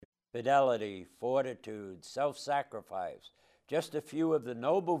fidelity, fortitude, self-sacrifice, just a few of the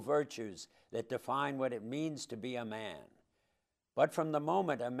noble virtues that define what it means to be a man. But from the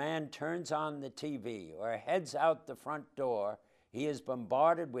moment a man turns on the TV or heads out the front door, he is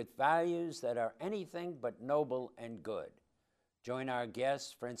bombarded with values that are anything but noble and good. Join our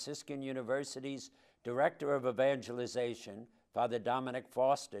guest, Franciscan University's Director of Evangelization, Father Dominic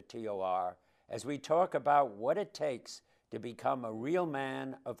Foster, TOR, as we talk about what it takes to become a real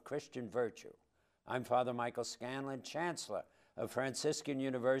man of Christian virtue. I'm Father Michael Scanlon, Chancellor of Franciscan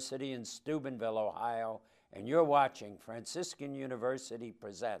University in Steubenville, Ohio, and you're watching Franciscan University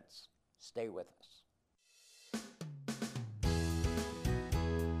Presents. Stay with us.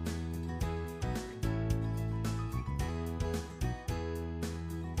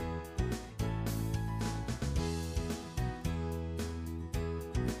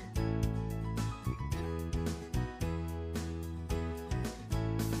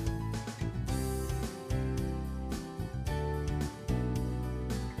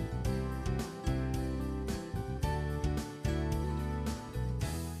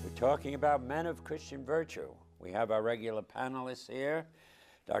 Talking about men of Christian virtue. We have our regular panelists here,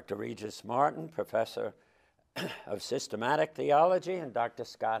 Dr. Regis Martin, Professor of Systematic Theology, and Dr.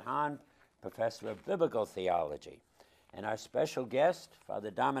 Scott Hahn, Professor of Biblical Theology. And our special guest,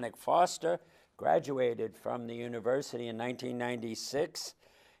 Father Dominic Foster, graduated from the university in 1996,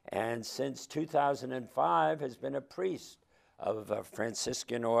 and since 2005 has been a priest of a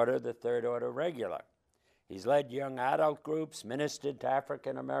Franciscan order, the Third Order Regular. He's led young adult groups, ministered to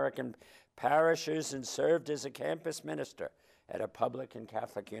African-American parishes, and served as a campus minister at a public and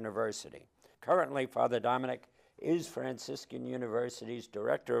Catholic university. Currently, Father Dominic is Franciscan University's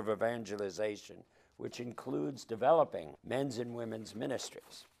Director of Evangelization, which includes developing men's and women's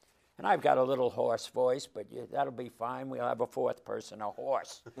ministries. And I've got a little hoarse voice, but that'll be fine. We'll have a fourth person, a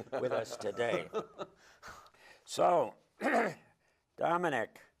horse, with us today. So,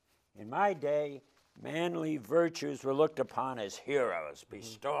 Dominic, in my day, manly virtues were looked upon as heroes. Be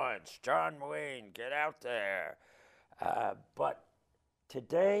staunch, John Wayne, get out there. But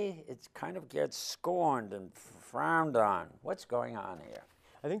today, it kind of gets scorned and frowned on. What's going on here?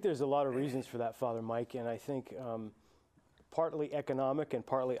 I think there's a lot of reasons for that, Father Mike, and I think partly economic and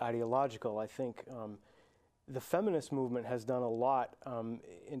partly ideological. I think the feminist movement has done a lot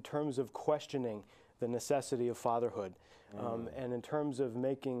in terms of questioning the necessity of fatherhood, and in terms of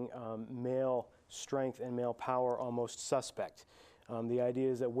making male strength and male power almost suspect. The idea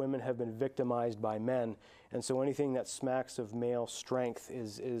is that women have been victimized by men, and so anything that smacks of male strength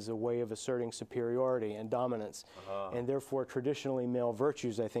is a way of asserting superiority and dominance, and therefore traditionally male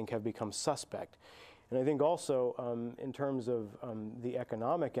virtues, I think, have become suspect. And I think also in terms of the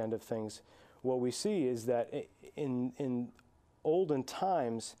economic end of things, what we see is that in olden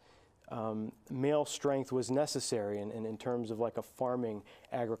times, male strength was necessary and in terms of like a farming,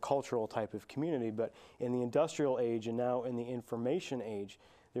 agricultural type of community. But in the industrial age and now in the information age,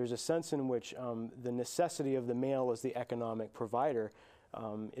 there's a sense in which the necessity of the male as the economic provider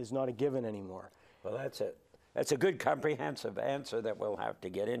is not a given anymore. Well, that's a good comprehensive answer that we'll have to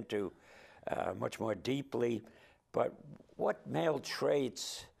get into much more deeply. But what male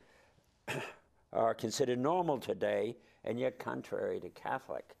traits are considered normal today and yet contrary to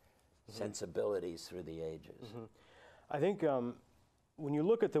Catholic sensibilities through the ages? I think when you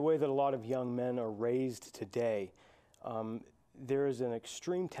look at the way that a lot of young men are raised today, there is an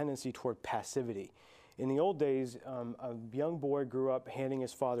extreme tendency toward passivity. In the old days, a young boy grew up handing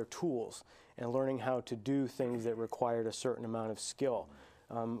his father tools and learning how to do things that required a certain amount of skill.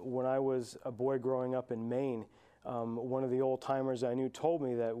 When I was a boy growing up in Maine, one of the old timers I knew told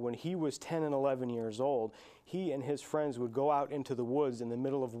me that when he was 10 and 11 years old, he and his friends would go out into the woods in the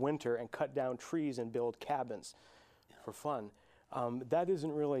middle of winter and cut down trees and build cabins for fun. That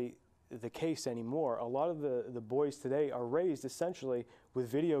isn't really the case anymore. A lot of the boys today are raised essentially with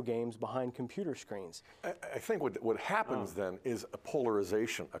video games behind computer screens. I think what happens then is a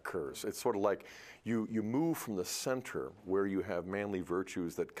polarization occurs. It's sort of like you move from the center where you have manly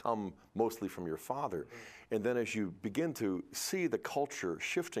virtues that come mostly from your father, and then as you begin to see the culture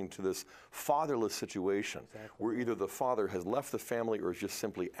shifting to this fatherless situation, where either the father has left the family or is just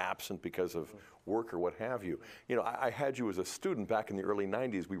simply absent because of work or what have you. You know, I had you as a student back in the early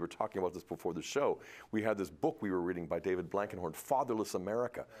 90s. We were talking about this before the show. We had this book we were reading by David Blankenhorn, Fatherless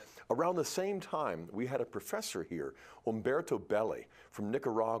America. Around the same time, we had a professor here, Umberto Belli, from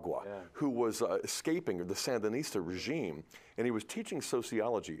Nicaragua, who was escaping the Sandinista regime, and he was teaching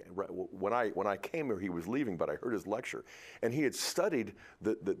sociology. When I came here, he was leaving, but I heard his lecture. And he had studied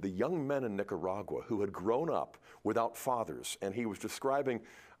the young men in Nicaragua who had grown up without fathers, and he was describing,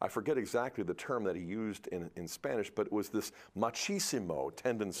 I forget exactly the term that he used in Spanish, but it was this machismo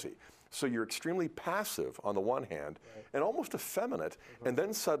tendency. So you're extremely passive on the one hand, and almost effeminate, and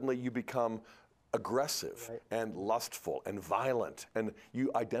then suddenly you become aggressive and lustful and violent, and you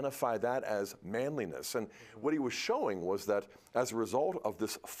identify that as manliness. And what he was showing was that as a result of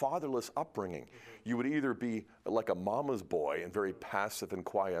this fatherless upbringing, you would either be like a mama's boy and very passive and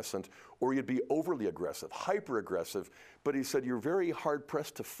quiescent, or you'd be overly aggressive, hyper-aggressive. But he said, you're very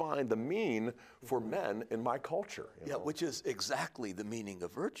hard-pressed to find the mean for men in my culture. Yeah, which is exactly the meaning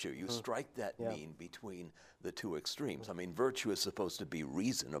of virtue. You strike that mean between the two extremes. I mean, virtue is supposed to be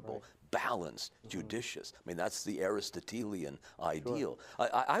reasonable, balanced, judicious. I mean, that's the Aristotelian ideal.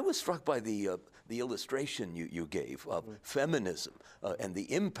 I was struck by the illustration you gave of feminism and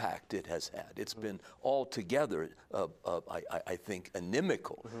the impact it has had. It's been altogether, I think,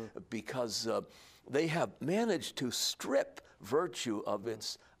 inimical because they have managed to strip virtue of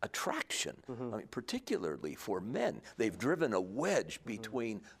its attraction, I mean, particularly for men. They've driven a wedge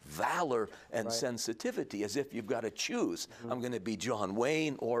between valor and sensitivity, as if you've got to choose. I'm going to be John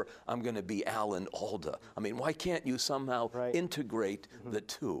Wayne or I'm going to be Alan Alda. I mean, why can't you somehow integrate the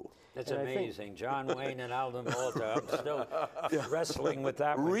two? That's amazing. John Wayne and Alden Alda. I'm still wrestling with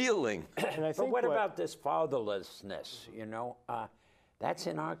that one. Reeling. But what about this fatherlessness? You know, that's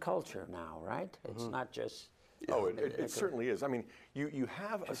in our culture now, right? It's not just... Oh, it certainly is. I mean, you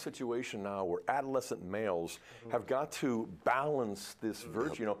have a situation now where adolescent males have got to balance this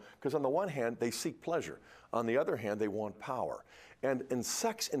virtue, you know, because on the one hand, they seek pleasure. On the other hand, they want power. And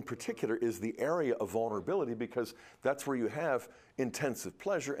sex in particular is the area of vulnerability because that's where you have intensive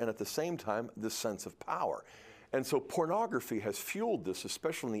pleasure and at the same time, this sense of power. And so pornography has fueled this,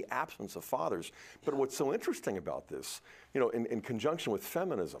 especially in the absence of fathers. But what's so interesting about this, you know, in conjunction with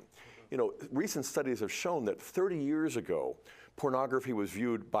feminism, you know, recent studies have shown that 30 years ago, pornography was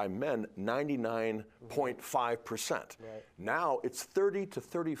viewed by men 99.5%. Now it's 30 to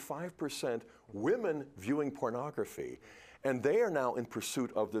 35% women viewing pornography. And they are now in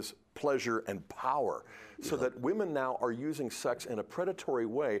pursuit of this pleasure and power. So that women now are using sex in a predatory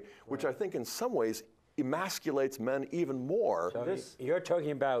way, which I think in some ways emasculates men even more. So you're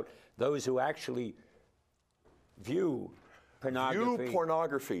talking about those who actually view pornography. View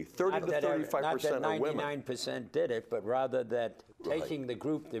pornography. 30 to 35% are women. Not that 99% did it, but rather that taking the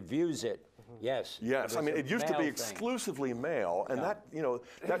group that views it, yes. Yes, I mean, it used to be exclusively male, and that, you know,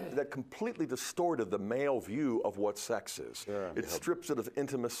 that completely distorted the male view of what sex is. It strips it of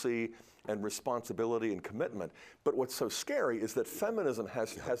intimacy and responsibility and commitment. But what's so scary is that feminism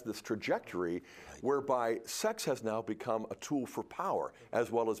has this trajectory whereby sex has now become a tool for power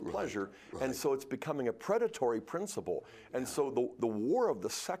as well as pleasure, and so it's becoming a predatory principle. And so the war of the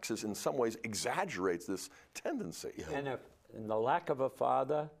sexes in some ways exaggerates this tendency. And the lack of a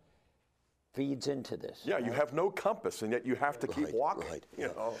father feeds into this. Yeah, you have no compass, and yet you have to keep walking. You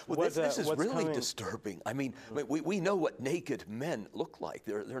know? Well, this is really disturbing. I mean, we know what naked men look like.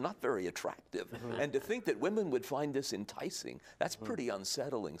 They're not very attractive. And to think that women would find this enticing, that's pretty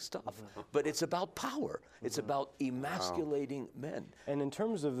unsettling stuff. But it's about power. It's about emasculating men. And in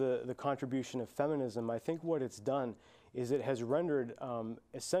terms of the contribution of feminism, I think what it's done is it has rendered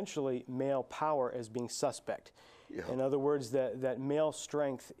essentially male power as being suspect. In other words, that male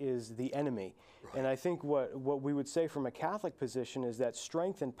strength is the enemy. And I think what we would say from a Catholic position is that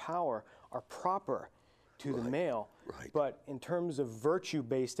strength and power are proper to the male. But in terms of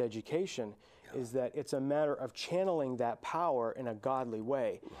virtue-based education, is that it's a matter of channeling that power in a godly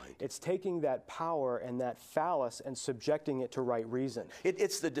way. It's taking that power and that phallus and subjecting it to right reason.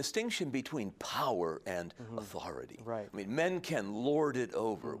 It's the distinction between power and authority. I mean, men can lord it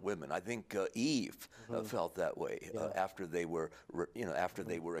over women. I think Eve felt that way after they were, after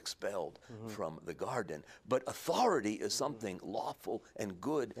they were expelled from the garden. But authority is something lawful and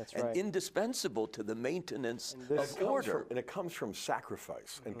good and indispensable to the maintenance of order. And it comes from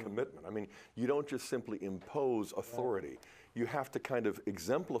sacrifice and commitment. I mean, you don't just simply impose authority. You have to kind of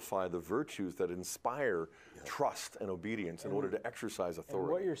exemplify the virtues that inspire trust and obedience in order to exercise authority.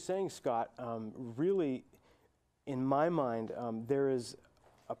 And what you're saying, Scott, really, in my mind, there is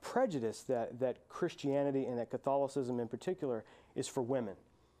a prejudice that Christianity and that Catholicism in particular is for women.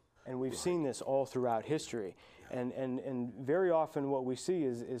 And we've seen this all throughout history. And very often what we see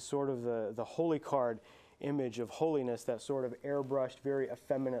is sort of the holy card image of holiness, that sort of airbrushed, very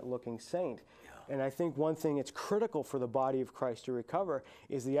effeminate-looking saint. Yeah. And I think one thing it's critical for the body of Christ to recover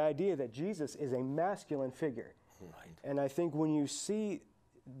is the idea that Jesus is a masculine figure. Right. And I think when you see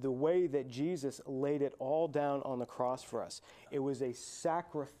the way that Jesus laid it all down on the cross for us, it was a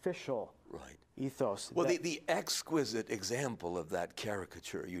sacrificial ethos. Well, the exquisite example of that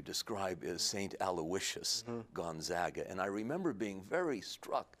caricature you describe is Saint Aloysius Gonzaga. And I remember being very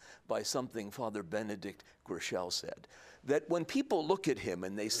struck by something Father Benedict Grishel said, that when people look at him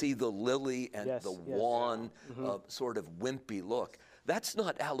and they see the lily and the wan, sort of wimpy look, that's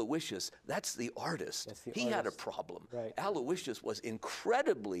not Aloysius, that's the artist. He had a problem. Right. Aloysius was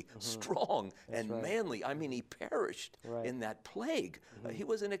incredibly strong and manly. I mean, he perished in that plague. He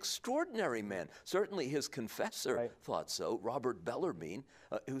was an extraordinary man. Certainly his confessor thought so, Robert Bellarmine,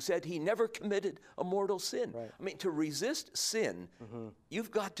 who said he never committed a mortal sin. I mean, to resist sin, you've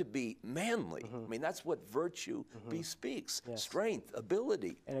got to be manly. I mean, that's what virtue bespeaks, strength,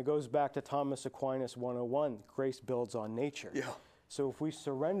 ability. And it goes back to Thomas Aquinas 101, grace builds on nature. Yeah. So if we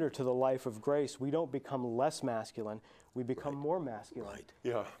surrender to the life of grace, we don't become less masculine, we become more masculine. Right.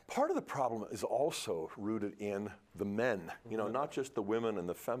 Yeah. Part of the problem is also rooted in the men, you know, not just the women and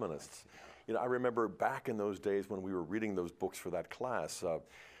the feminists. You know, I remember back in those days when we were reading those books for that class,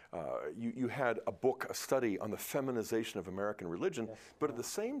 you had a study on the feminization of American religion, but at the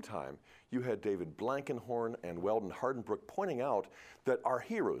same time, you had David Blankenhorn and Weldon Hardenbrook pointing out that our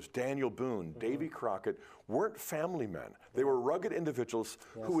heroes, Daniel Boone, Davy Crockett, weren't family men. They were rugged individuals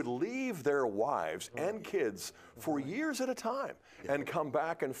who would leave their wives and kids for years at a time and come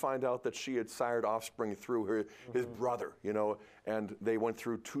back and find out that she had sired offspring through his brother, you know, and they went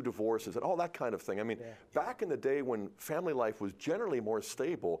through 2 divorces and all that kind of thing. I mean, back in the day when family life was generally more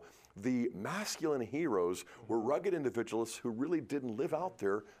stable, the masculine heroes were rugged individuals who really didn't live out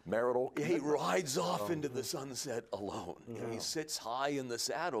their marital commitment. He rides off into the sunset alone. You know, he sits high in the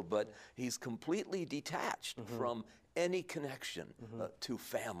saddle, but he's completely detached from any connection to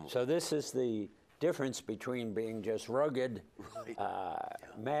family. So this is the difference between being just rugged,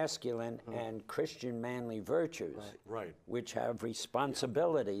 masculine, and Christian manly virtues, which have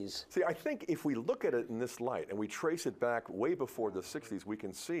responsibilities. See, I think if we look at it in this light and we trace it back way before the 60s, we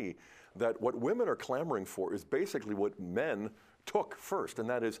can see that what women are clamoring for is basically what men took first, and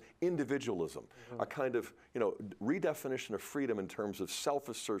that is individualism, a kind of, you know, redefinition of freedom in terms of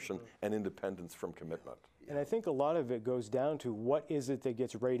self-assertion and independence from commitment. And I think a lot of it goes down to what is it that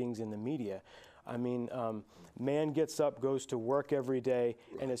gets ratings in the media. I mean, man gets up, goes to work every day,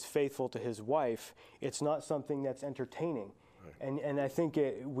 and is faithful to his wife. It's not something that's entertaining. And I think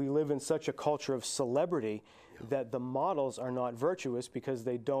we live in such a culture of celebrity that the models are not virtuous because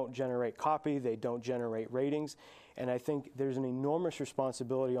they don't generate copy, they don't generate ratings. And I think there's an enormous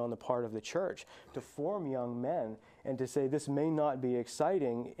responsibility on the part of the church to form young men and to say this may not be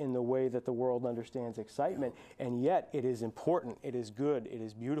exciting in the way that the world understands excitement, and yet it is important, it is good, it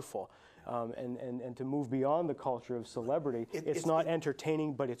is beautiful. And to move beyond the culture of celebrity, it's not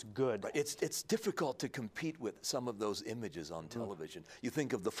entertaining, but it's good. Right. It's difficult to compete with some of those images on television. You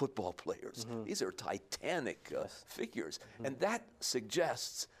think of the football players. These are titanic figures. And that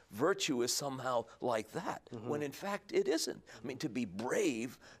suggests virtue is somehow like that, when in fact it isn't. I mean, to be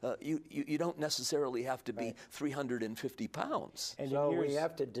brave, you don't necessarily have to be 350 pounds. And so we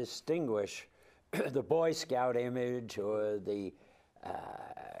have to distinguish the Boy Scout image or the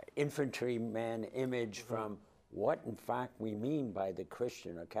infantryman image from what in fact we mean by the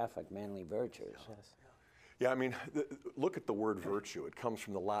Christian or Catholic manly virtues. Yeah, I mean, look at the word virtue. It comes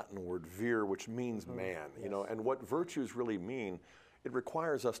from the Latin word vir, which means man, you know, and what virtues really mean, it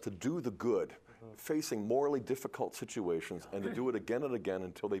requires us to do the good, facing morally difficult situations, and to do it again and again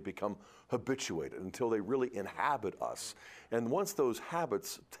until they become habituated, until they really inhabit us. And once those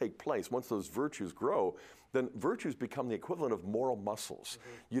habits take place, once those virtues grow, then virtues become the equivalent of moral muscles.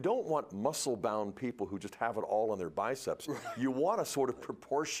 You don't want muscle-bound people who just have it all on their biceps. You want a sort of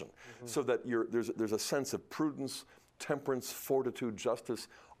proportion so that there's a sense of prudence, temperance, fortitude, justice,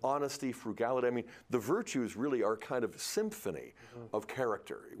 honesty, frugality. I mean, the virtues really are kind of symphony of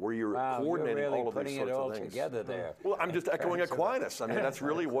character, where you're coordinating all of these sorts of things. You're really putting it all together there. Well, I'm just echoing Aquinas. I mean, that's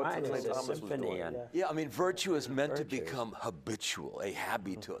really what St. Thomas was doing. Yeah, I mean, virtue is meant to become habitual, a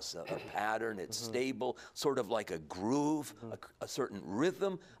habitus, a pattern. It's stable, sort of like a groove, a certain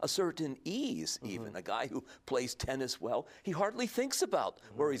rhythm, a certain ease even. A guy who plays tennis well, he hardly thinks about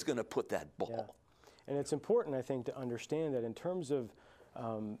where he's going to put that ball. And it's important, I think, to understand that in terms of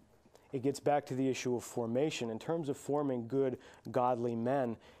it gets back to the issue of formation. In terms of forming good, godly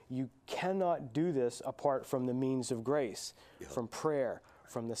men, you cannot do this apart from the means of grace, from prayer,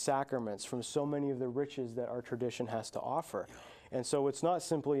 from the sacraments, from so many of the riches that our tradition has to offer. And so it's not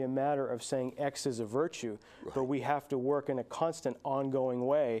simply a matter of saying X is a virtue, but we have to work in a constant, ongoing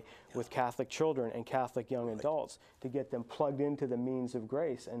way with Catholic children and Catholic young adults to get them plugged into the means of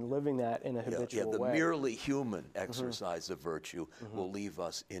grace and living that in a habitual the way. merely human exercise of virtue will leave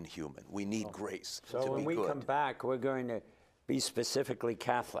us inhuman. We need grace to be good. So when we come back, we're going to be specifically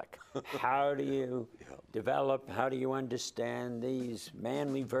Catholic. How do you develop, how do you understand these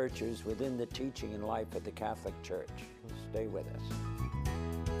manly virtues within the teaching and life of the Catholic Church? Stay with us.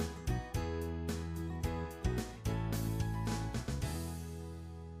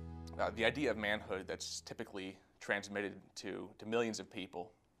 The idea of manhood that's typically transmitted to millions of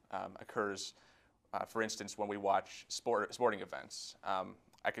people occurs, for instance, when we watch sporting events.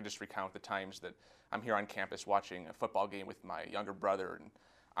 I can just recount the times that I'm here on campus watching a football game with my younger brother, and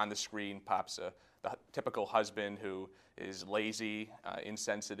on the screen pops the typical husband who is lazy,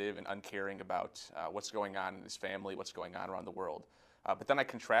 insensitive, and uncaring about what's going on in his family, what's going on around the world. But then I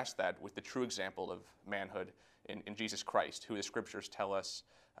contrast that with the true example of manhood in Jesus Christ, who the scriptures tell us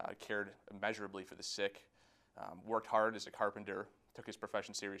cared immeasurably for the sick, worked hard as a carpenter, took his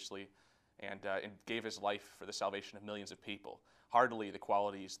profession seriously, and gave his life for the salvation of millions of people. Hardly the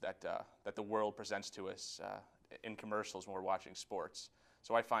qualities that the world presents to us in commercials when we're watching sports.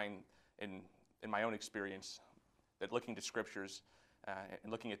 So I find in my own experience that looking to scriptures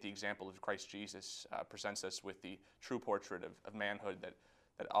and looking at the example of Christ Jesus presents us with the true portrait of manhood that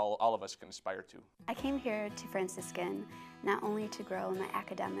all of us can aspire to. I came here to Franciscan not only to grow in my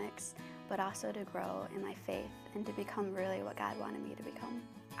academics, but also to grow in my faith and to become really what God wanted me to become.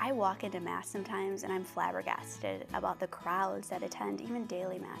 I walk into Mass sometimes and I'm flabbergasted about the crowds that attend even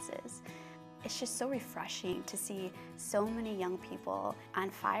daily Masses. It's just so refreshing to see so many young people on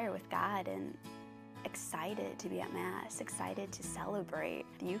fire with God and excited to be at Mass, excited to celebrate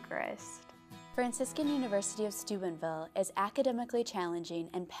the Eucharist. Franciscan University of Steubenville is academically challenging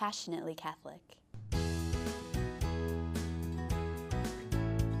and passionately Catholic.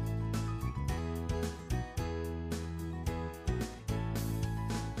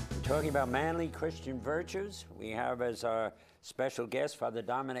 Talking about manly Christian virtues, we have as our special guest Father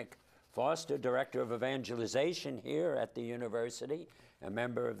Dominic Foster, Director of Evangelization here at the university, a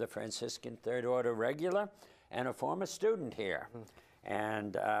member of the Franciscan Third Order Regular, and a former student here.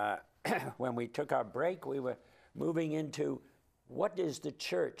 And when we took our break, we were moving into what does the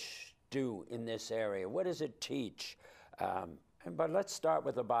church do in this area? What does it teach? But let's start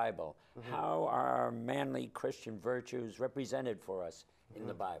with the Bible. How are manly Christian virtues represented for us in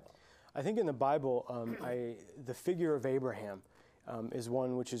the Bible? I think in the Bible, the figure of Abraham is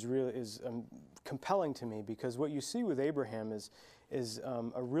one which is really compelling to me, because what you see with Abraham is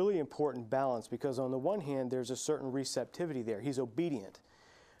a really important balance, because on the one hand there's a certain receptivity there. He's obedient,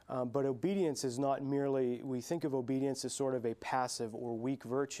 but obedience is not merely, we think of obedience as sort of a passive or weak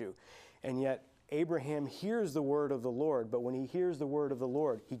virtue, and yet Abraham hears the word of the Lord, but when he hears the word of the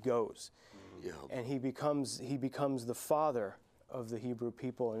Lord, he goes, and he becomes the father of the Hebrew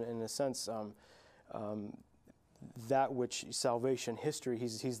people, and in a sense, that which salvation history,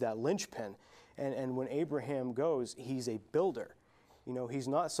 he's that linchpin. And when Abraham goes, he's a builder. You know, he's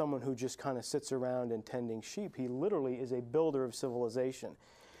not someone who just kind of sits around and tending sheep. He literally is a builder of civilization.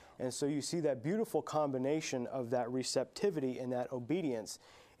 And so you see that beautiful combination of that receptivity and that obedience.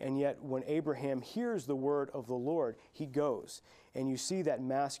 And yet when Abraham hears the word of the Lord, he goes. And you see that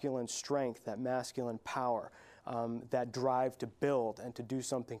masculine strength, that masculine power, that drive to build and to do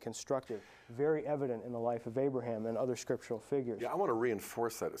something constructive, very evident in the life of Abraham and other scriptural figures. Yeah, I want to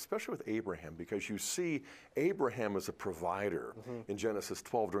reinforce that, especially with Abraham, because you see Abraham as a provider in Genesis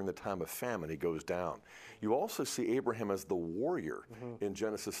 12 during the time of famine. He goes down. You also see Abraham as the warrior in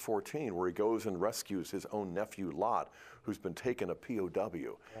Genesis 14, where he goes and rescues his own nephew Lot, who's been taken a POW.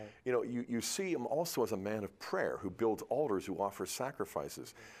 Right. You know, you see him also as a man of prayer who builds altars, who offers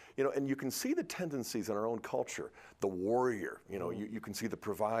sacrifices. You know, and you can see the tendencies in our own culture. The warrior, you know, you can see the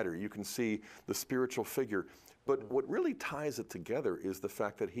provider, you can see the spiritual figure. But what really ties it together is the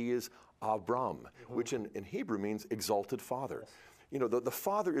fact that he is Abram, which in Hebrew means exalted father. Yes. You know, the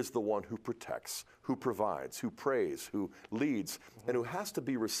father is the one who protects, who provides, who prays, who leads, and who has to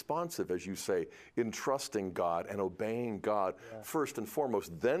be responsive, as you say, in trusting God and obeying God first and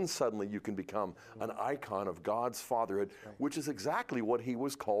foremost. Then suddenly you can become an icon of God's fatherhood, which is exactly what he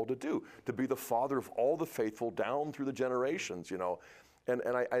was called to do, to be the father of all the faithful down through the generations, you know. And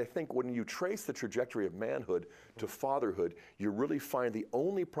I think when you trace the trajectory of manhood to fatherhood, you really find the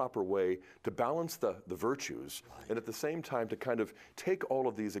only proper way to balance the virtues, and at the same time to kind of take all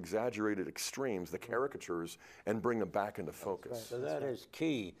of these exaggerated extremes, the caricatures, and bring them back into focus. So that is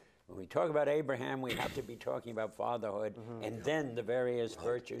key. When we talk about Abraham, we have to be talking about fatherhood and then the various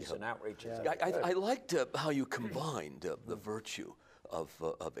virtues and outreaches. I liked how you combined the virtue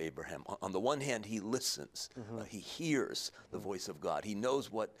of Abraham. On the one hand, he listens. He hears the voice of God. He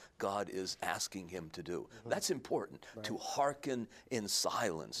knows what God is asking him to do. That's important, to hearken in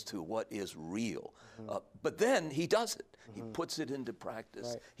silence to what is real. But then he does it. He puts it into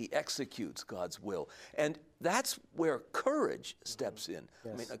practice. He executes God's will. And that's where courage steps in.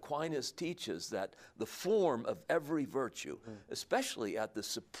 I mean, Aquinas teaches that the form of every virtue, especially at the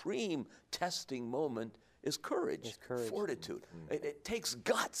supreme testing moment, is courage, fortitude. It takes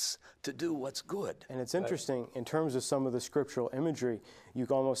guts to do what's good. And it's interesting, in terms of some of the scriptural imagery, you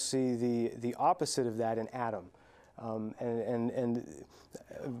can almost see the opposite of that in Adam. And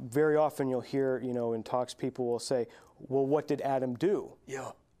very often you'll hear, in talks, people will say, well, what did Adam do? Yeah.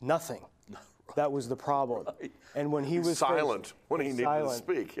 Nothing. That was the problem. Right. And when he was silent when he needed to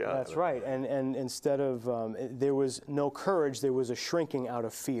speak. Yeah. That's right. And instead of, there was no courage, there was a shrinking out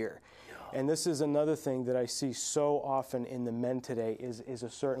of fear. And this is another thing that I see so often in the men today is a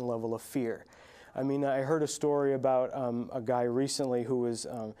certain level of fear. I mean, I heard a story about a guy recently who was,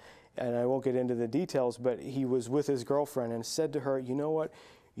 and I won't get into the details, but he was with his girlfriend and said to her, you know what,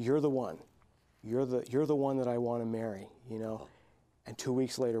 you're the one. You're the one that I want to marry, And 2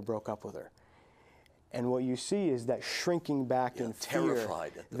 weeks later broke up with her. And what you see is that shrinking back in fear,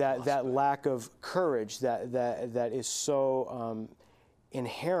 terrified at the that lack of courage that is so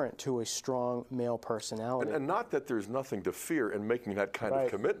inherent to a strong male personality. And not that there's nothing to fear in making that kind of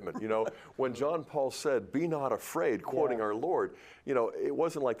commitment. When John Paul said, be not afraid, quoting our Lord, it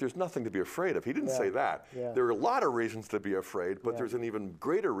wasn't like there's nothing to be afraid of. He didn't say that. There are a lot of reasons to be afraid, but there's an even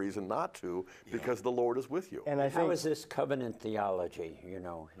greater reason not to, because the Lord is with you. And I think, how is this covenant theology, you're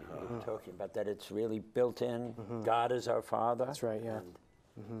talking about that it's really built in, God is our Father? That's right, yeah.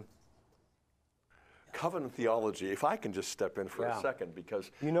 Covenant theology, if I can just step in for a second,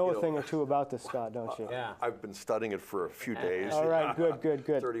 because... You know a thing or two about this, Scott, don't you? Yeah. I've been studying it for a few days. All right, good.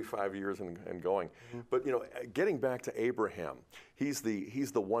 35 years and going. But, getting back to Abraham, he's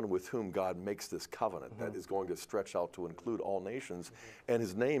the one with whom God makes this covenant that is going to stretch out to include all nations. And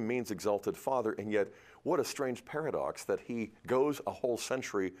his name means exalted father, and yet what a strange paradox that he goes a whole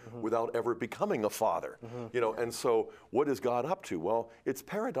century without ever becoming a father. And so what is God up to? Well, it's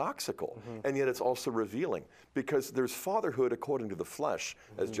paradoxical, and yet it's also revealing, because there's fatherhood according to the flesh,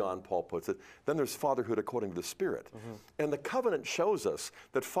 as John Paul puts it, then there's fatherhood according to the Spirit. And the covenant shows us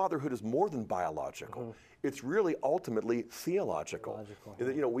that fatherhood is more than biological. It's really ultimately theological.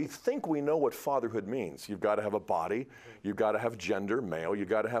 We think we know what fatherhood means. You've got to have a body, you've got to have gender, male, you've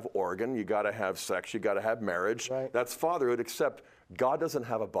got to have organ, you've got to have sex, you've got to have marriage. That's fatherhood, except God doesn't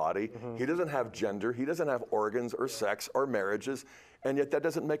have a body, he doesn't have gender, he doesn't have organs or sex or marriages, and yet that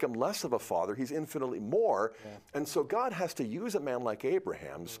doesn't make him less of a father. He's infinitely more. And so God has to use a man like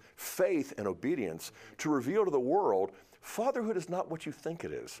Abraham's faith and obedience to reveal to the world fatherhood is not what you think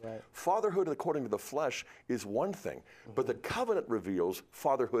it is. Fatherhood according to the flesh is one thing, but the covenant reveals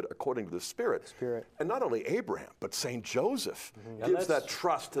fatherhood according to the Spirit. And not only Abraham, but St. Joseph gives that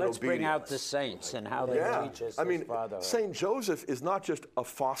trust and obedience. Let's bring out the saints and how they teach us this fatherhood. St. Joseph is not just a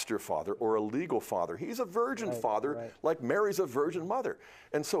foster father or a legal father. He's a virgin father, like Mary's a virgin mother.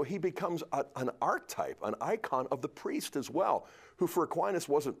 And so he becomes an archetype, an icon of the priest as well, who for Aquinas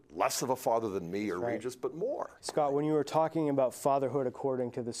wasn't less of a father than me or Regis, but more. Scott, when you were talking about fatherhood according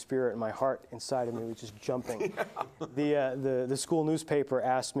to the Spirit, my heart inside of me was just jumping. The school newspaper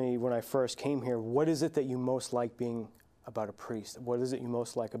asked me when I first came here, what is it that you most like being about a priest? What is it you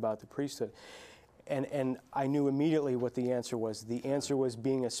most like about the priesthood? And I knew immediately what the answer was. The answer was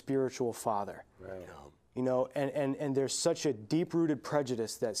being a spiritual father. And there's such a deep-rooted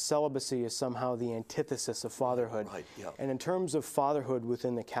prejudice that celibacy is somehow the antithesis of fatherhood. And in terms of fatherhood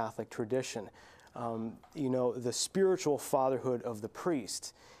within the Catholic tradition, the spiritual fatherhood of the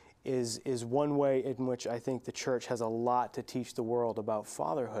priest is one way in which I think the Church has a lot to teach the world about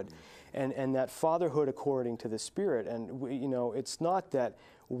fatherhood. And that fatherhood according to the Spirit. And, it's not that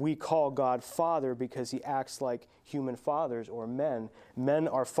we call God Father because he acts like human fathers or men. Men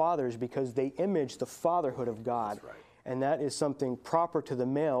are fathers because they image the fatherhood of God. and that is something proper to the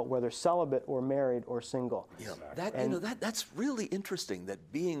male, whether celibate or married or single. Yeah, that's really interesting,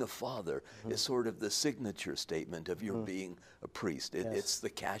 that being a father is sort of the signature statement of your being a priest. It's the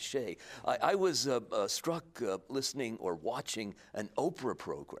cachet. I was struck listening or watching an Oprah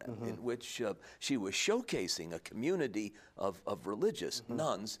program in which she was showcasing a community of religious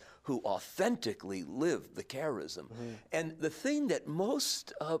nuns who authentically lived the charism. And the thing that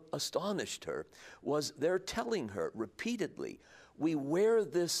most astonished her was they're telling her repeatedly, we wear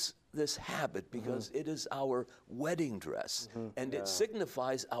this habit because it is our wedding dress, and it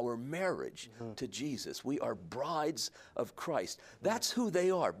signifies our marriage to Jesus. We are brides of Christ. That's who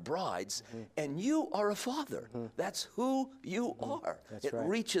they are, brides, and you are a father. That's who you are. It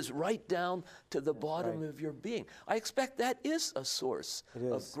reaches right down to the bottom of your being. I expect that is a source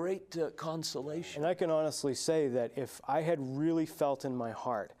of great consolation. And I can honestly say that if I had really felt in my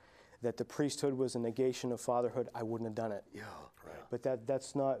heart that the priesthood was a negation of fatherhood, I wouldn't have done it. Yeah, right. But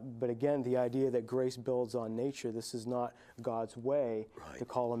that's not, but again, the idea that grace builds on nature, this is not God's way to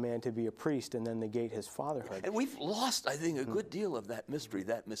call a man to be a priest and then negate his fatherhood. And we've lost, I think, a good deal of that mystery,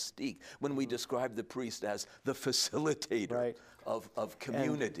 that mystique, when we describe the priest as the facilitator of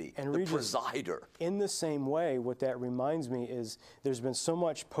community, and the Regis, presider. In the same way, what that reminds me is there's been so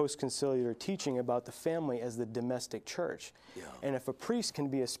much post-conciliar teaching about the family as the domestic church. Yeah. And if a priest can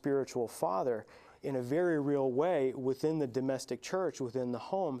be a spiritual father, in a very real way, within the domestic church, within the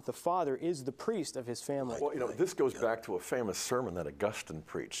home, the father is the priest of his family. Well, this goes back to a famous sermon that Augustine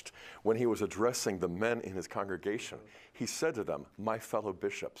preached. When he was addressing the men in his congregation, he said to them, my fellow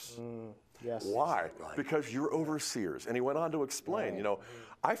bishops. Yes. Why? Because you're overseers. And he went on to explain,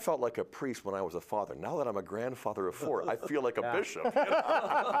 I felt like a priest when I was a father. Now that I'm a grandfather of 4, I feel like a bishop.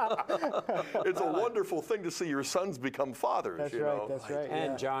 It's a wonderful thing to see your sons become fathers. That's right, that's right.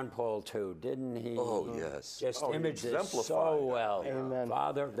 And John Paul II, didn't he? Oh, yes. Just imaged this exemplified so well. Amen.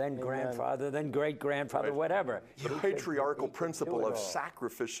 Father, then grandfather, then great-grandfather, whatever. The patriarchal principle of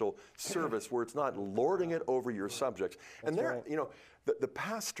sacrificial service, where it's not lording it over your subjects. And there, the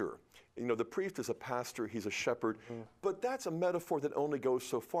pastor, the priest is a pastor, he's a shepherd, but that's a metaphor that only goes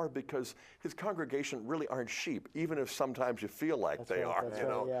so far, because his congregation really aren't sheep, even if sometimes you feel like they are.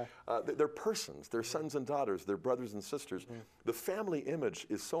 They're persons, they're sons and daughters, they're brothers and sisters. The family image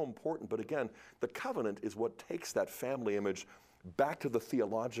is so important, but again, the covenant is what takes that family image back to the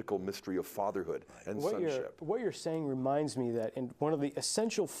theological mystery of fatherhood and sonship. What you're saying reminds me that one of the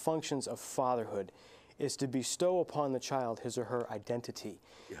essential functions of fatherhood is to bestow upon the child his or her identity.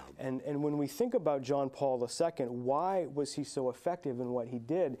 Yeah. And when we think about John Paul II, why was he so effective in what he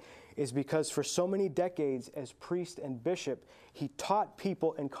did, is because for so many decades as priest and bishop, he taught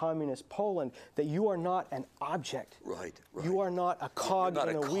people in communist Poland that you are not an object. Right. You are not a cog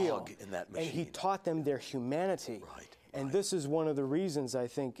in a wheel. In that machine. And he taught them their humanity. Right. And this is one of the reasons, I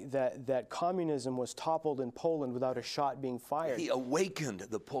think, that communism was toppled in Poland without a shot being fired. He awakened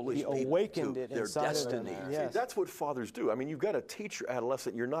the Polish people to their destiny. Yes. See, that's what fathers do. I mean, you've got to teach your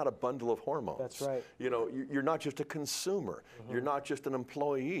adolescent you're not a bundle of hormones. That's right. You're not just a consumer. You're not just an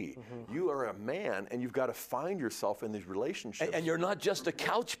employee. You are a man, and you've got to find yourself in these relationships. And you're not just a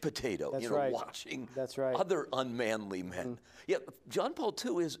couch potato, That's right. watching That's right. other unmanly men. Yeah, John Paul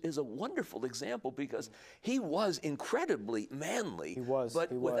II is a wonderful example, because he was incredibly manly,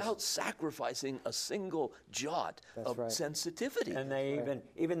 but without sacrificing a single jot of sensitivity. And they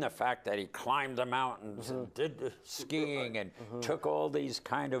even the fact that he climbed the mountains and did the skiing and took all these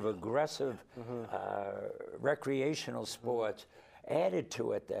kind of aggressive recreational sports added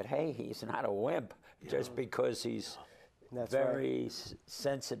to it that, hey, he's not a wimp just because he's very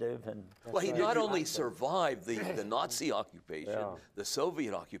sensitive. And well, he not only survived the Nazi occupation, the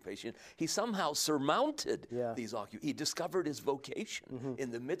Soviet occupation, he somehow surmounted these occupations. He discovered his vocation in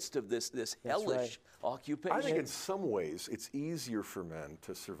the midst of this hellish occupation. I think in some ways it's easier for men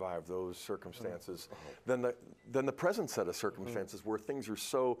to survive those circumstances than the present set of circumstances where things are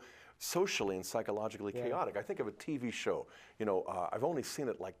so socially and psychologically chaotic. I think of a TV show, I've only seen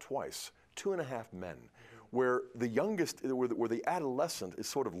it like twice, 2.5 Men. Where the youngest, where the adolescent is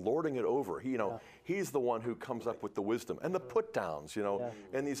sort of lording it over. He's the one who comes up with the wisdom and the put downs,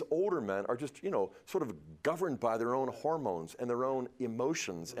 and these older men are just, sort of governed by their own hormones and their own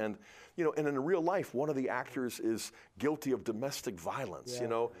emotions. And, and in real life, one of the actors is guilty of domestic violence,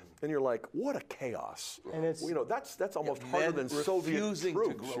 and you're like, what a chaos. And it's, that's almost harder than Soviet troops, to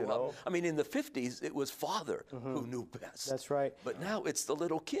grow up. I mean, in the 50s, it was father who knew best. That's right. But now it's the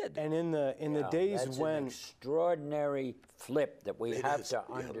little kid. And in the days that's when an extraordinary flip that we have to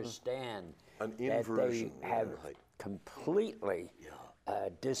understand, an inversion, that they have completely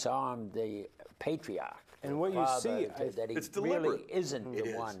disarmed the patriarch. And what you father see, that he It's really deliberate. isn't It the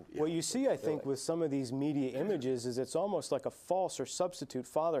is, one. yeah. what you see, I think, with some of these media images is it's almost like a false or substitute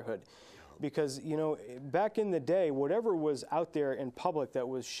fatherhood. Because, you know, back in the day, whatever was out there in public that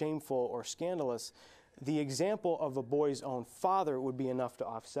was shameful or scandalous, the example of a boy's own father would be enough to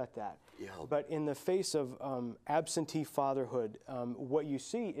offset that. Yeah. But in the face of absentee fatherhood, what you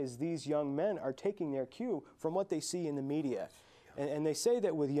see is these young men are taking their cue from what they see in the media. And they say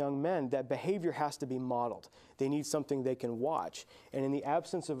that with young men, that behavior has to be modeled. They need something they can watch. And in the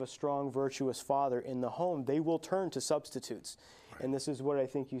absence of a strong, virtuous father in the home, they will turn to substitutes. Right. And this is what I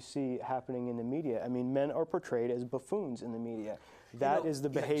think you see happening in the media. I mean, men are portrayed as buffoons in the media. That is the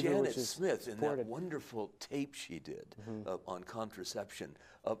behavior Janet which is Smith, in supported. that wonderful tape she did on contraception,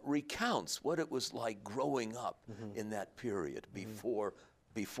 recounts what it was like growing up in that period before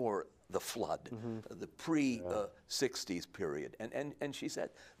the flood, the pre-60s period. And she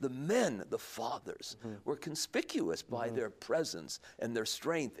said the men, the fathers, were conspicuous by their presence and their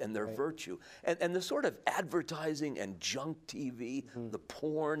strength and their virtue. And the sort of advertising and junk TV, the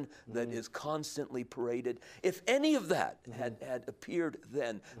porn that is constantly paraded, if any of that had appeared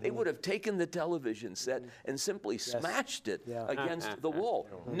then, they would have taken the television set and simply smashed it against the wall.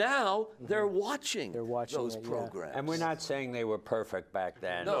 Now they're watching those programs. And we're not saying they were perfect back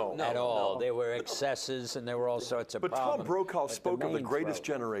then No, at all. no. There were excesses and there were all sorts of But problems. Tom Brokaw But spoke of the main greatest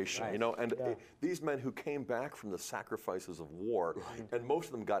throw- generation, Right. you know, and these men who came back from the sacrifices of war, and most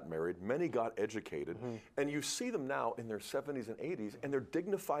of them got married, many got educated, and you see them now in their 70s and 80s, and they're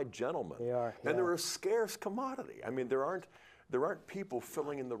dignified gentlemen. They are, And they're a scarce commodity. I mean, there aren't people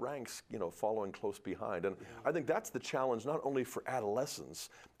filling in the ranks, you know, following close behind. And I think that's the challenge, not only for adolescents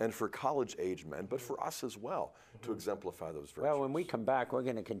and for college-age men, but for us as well, to exemplify those virtues. Well, when we come back, we're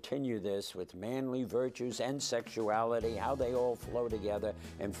going to continue this with manly virtues and sexuality, how they all flow together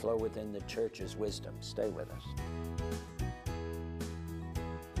and flow within the church's wisdom. Stay with us.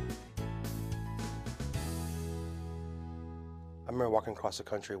 I remember walking across the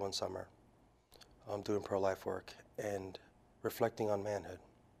country one summer, doing pro-life work and reflecting on manhood,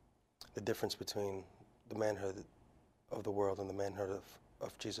 the difference between the manhood of the world and the manhood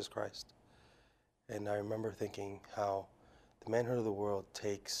of Jesus Christ. And I remember thinking how the manhood of the world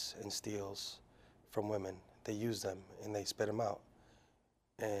takes and steals from women. They use them and they spit them out.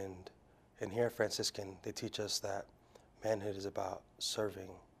 And here at Franciscan, they teach us that manhood is about serving,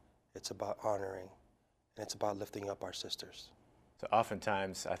 it's about honoring, and it's about lifting up our sisters. So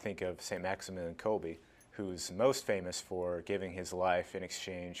oftentimes I think of St. Maximilian Kolbe, who's most famous for giving his life in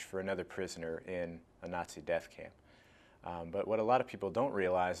exchange for another prisoner in a Nazi death camp. But what a lot of people don't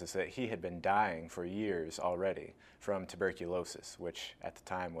realize is that he had been dying for years already from tuberculosis, which at the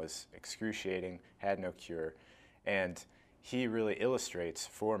time was excruciating, had no cure. And he really illustrates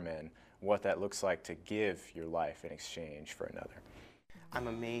for men what that looks like to give your life in exchange for another. I'm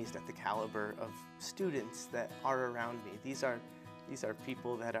amazed at the caliber of students that are around me. These are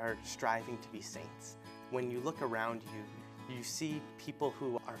people that are striving to be saints. When you look around you, you see people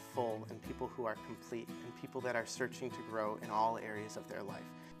who are full and people who are complete and people that are searching to grow in all areas of their life.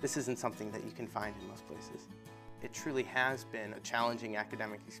 This isn't something that you can find in most places. It truly has been a challenging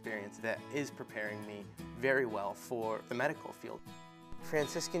academic experience that is preparing me very well for the medical field.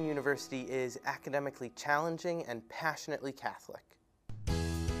 Franciscan University is academically challenging and passionately Catholic.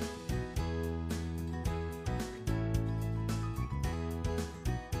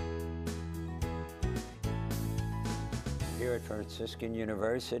 Here at Franciscan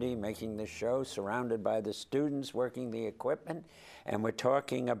University, making the show, surrounded by the students, working the equipment, and we're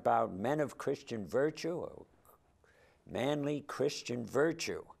talking about men of Christian virtue, manly Christian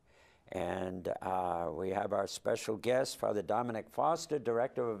virtue. And we have our special guest, Father Dominic Foster,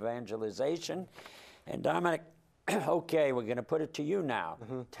 Director of Evangelization. And Dominic, okay, we're going to put it to you now.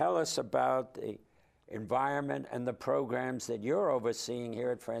 Tell us about the environment and the programs that you're overseeing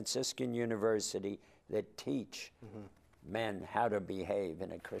here at Franciscan University that teach men how to behave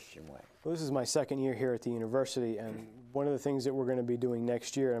in a Christian way. Well, this is my second year here at the university, and one of the things that we're going to be doing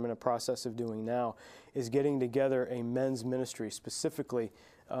next year, and I'm in a process of doing now, is getting together a men's ministry specifically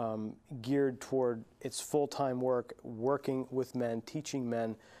geared toward its full-time work, working with men, teaching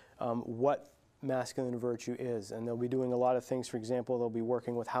men what masculine virtue is. And they'll be doing a lot of things. For example, they'll be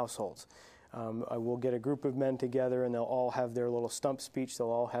working with households. I will get a group of men together, and they'll all have their little stump speech. They'll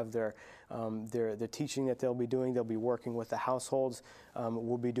all have their teaching that they'll be doing. They'll be working with the households.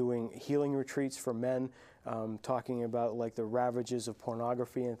 We'll be doing healing retreats for men, talking about like the ravages of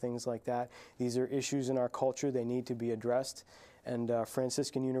pornography and things like that. These are issues in our culture. They need to be addressed. And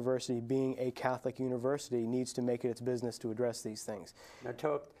Franciscan University, being a Catholic university, needs to make it its business to address these things. Now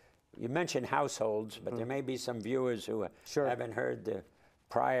you mentioned households, but there may be some viewers who haven't heard the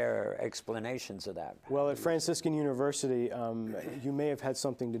prior explanations of that. Well, at Franciscan University, you may have had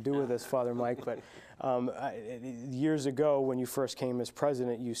something to do with this, Father Mike, but years ago when you first came as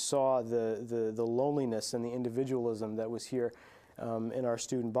president, you saw the loneliness and the individualism that was here in our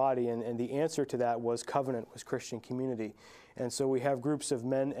student body, and the answer to that was covenant, was Christian community. And so we have groups of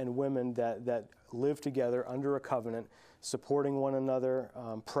men and women that live together under a covenant, supporting one another,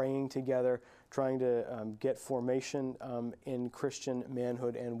 praying together, trying to get formation in Christian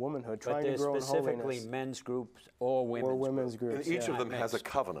manhood and womanhood, trying to grow in holiness. But they're specifically men's groups or women's groups. And each of them has a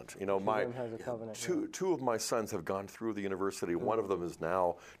covenant. You know, two of my sons have gone through the university. One of them is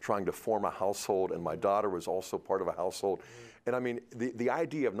now trying to form a household, and my daughter was also part of a household. And I mean, the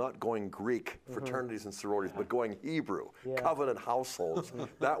idea of not going Greek fraternities and sororities, but going Hebrew, covenant households,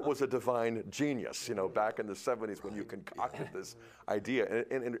 that was a divine genius, you know, back in the 70s when you concocted this idea.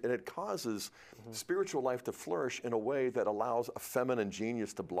 And it causes spiritual life to flourish in a way that allows a feminine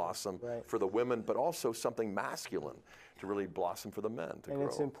genius to blossom for the women, but also something masculine to really blossom for the men to grow. And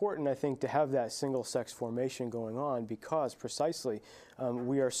it's important, I think, to have that single-sex formation going on because precisely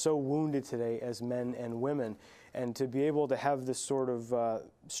we are so wounded today as men and women. And to be able to have this sort of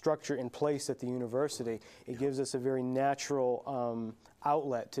structure in place at the university, it gives us a very natural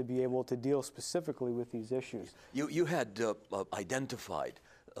outlet to be able to deal specifically with these issues. You had identified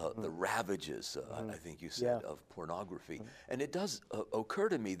the ravages, I think you said, of pornography. And it does occur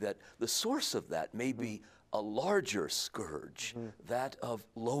to me that the source of that may be a larger scourge, that of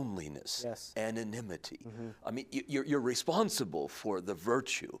loneliness, anonymity. I mean, you're responsible for the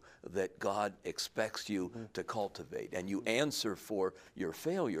virtue that God expects you to cultivate, and you answer for your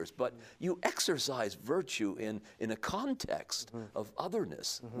failures, but you exercise virtue in a context of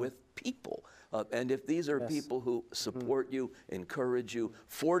otherness with people. And if these are people who support you, encourage you,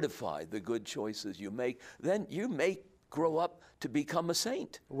 fortify the good choices you make, then you may grow up to become a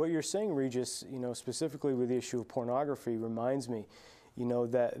saint. What you're saying, Regis, you know, specifically with the issue of pornography reminds me, you know,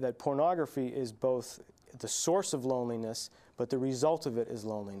 that pornography is both the source of loneliness, but the result of it is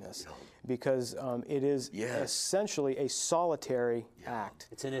loneliness. Because it is essentially a solitary act.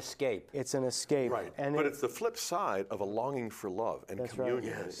 It's an escape. It's an escape. Right, but it's the flip side of a longing for love and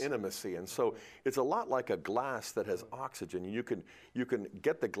communion and intimacy. And so it's a lot like a glass that has oxygen. You can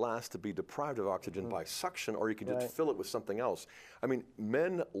get the glass to be deprived of oxygen by suction, or you can just fill it with something else. I mean,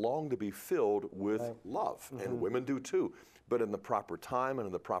 men long to be filled with love, and women do too, but in the proper time and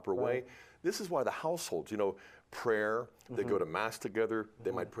in the proper way. This is why the households, you know, prayer, they go to Mass together,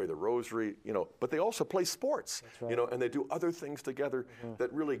 they might pray the rosary, you know, but they also play sports, you know, and they do other things together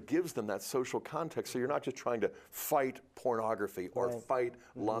that really gives them that social context. So you're not just trying to fight pornography or fight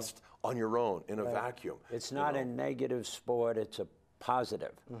lust on your own in a vacuum. It's not a negative sport, it's a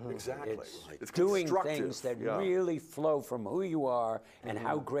positive. Exactly. It's doing things that really flow from who you are and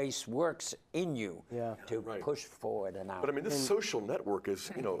how grace works in you to push forward and out. But I mean, this social network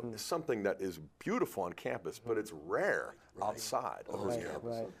is, you know, something that is beautiful on campus, but it's rare outside of this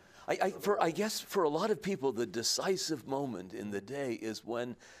campus. I guess for a lot of people, the decisive moment in the day is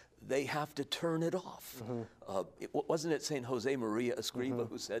when they have to turn it off. Wasn't it St. Jose Maria Escriva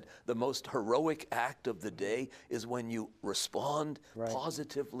who said the most heroic act of the day is when you respond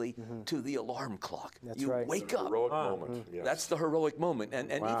positively to the alarm clock? You wake up. Heroic moment. That's the heroic moment.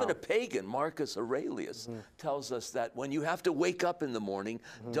 And even a pagan, Marcus Aurelius, tells us that when you have to wake up in the morning,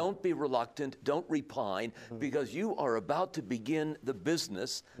 don't be reluctant, don't repine, because you are about to begin the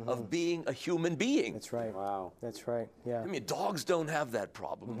business of being a human being. That's right. Wow. That's right. Yeah. I mean, dogs don't have that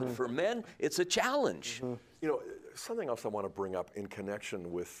problem, but for men, it's a challenge. You know, something else I want to bring up in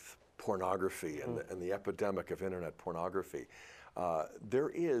connection with pornography and the epidemic of internet pornography.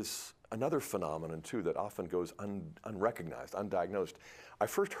 There is another phenomenon, too, that often goes unrecognized, undiagnosed. I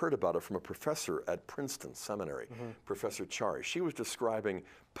first heard about it from a professor at Princeton Seminary, Professor Chari. She was describing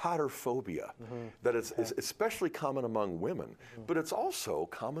paterphobia, that is especially common among women, but it's also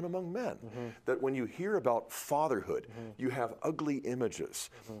common among men. That when you hear about fatherhood, you have ugly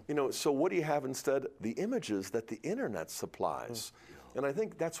images. You know, so what do you have instead? The images that the internet supplies. And I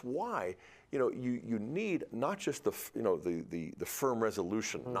think that's why, you know, you need not just the firm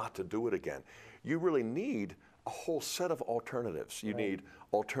resolution not to do it again. You really need a whole set of alternatives. You need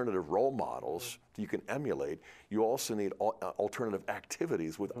alternative role models you can emulate. You also need alternative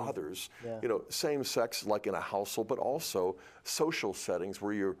activities with others. You know, same sex, like in a household, but also social settings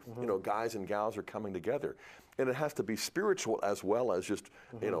where you're, you know, guys and gals are coming together. And it has to be spiritual as well as just,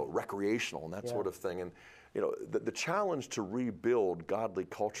 you know, recreational and that sort of thing. And, you know, the challenge to rebuild godly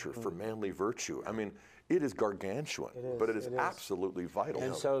culture for manly virtue, I mean, it is gargantuan, but it is absolutely vital.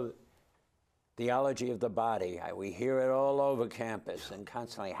 And so, theology of the body, we hear it all over campus and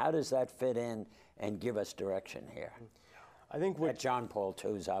constantly. How does that fit in and give us direction here? I think what John Paul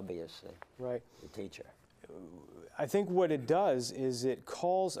II is obviously right. the teacher. I think what it does is it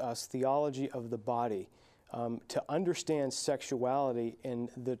calls us theology of the body to understand sexuality in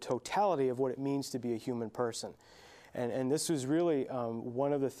the totality of what it means to be a human person. And this was really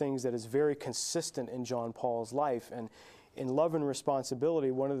one of the things that is very consistent in John Paul's life. And in Love and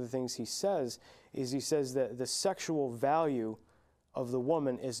Responsibility, one of the things he says that the sexual value of the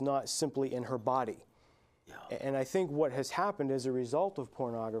woman is not simply in her body. Yeah. And I think what has happened as a result of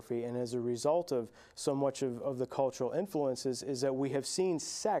pornography and as a result of so much of the cultural influences is that we have seen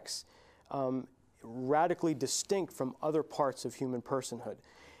sex radically distinct from other parts of human personhood.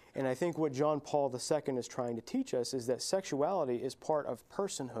 And I think what John Paul II is trying to teach us is that sexuality is part of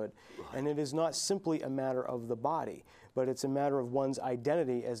personhood, and it is not simply a matter of the body, but it's a matter of one's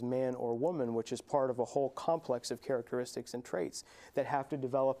identity as man or woman, which is part of a whole complex of characteristics and traits that have to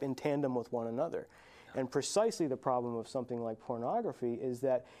develop in tandem with one another. And precisely the problem of something like pornography is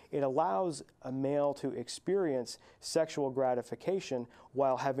that it allows a male to experience sexual gratification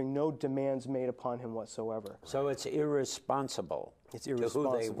while having no demands made upon him whatsoever. So it's irresponsible. It's irresponsible.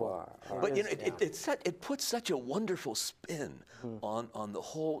 To who they were. But you know, it puts such a wonderful spin on the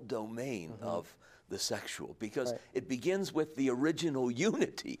whole domain of the sexual, because it begins with the original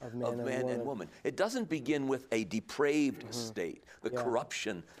unity of man and woman. It doesn't begin with a depraved state, the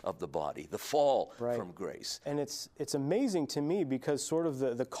corruption of the body, the fall from grace. And it's amazing to me because sort of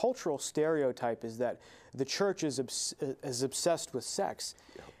the cultural stereotype is that the church is obsessed with sex.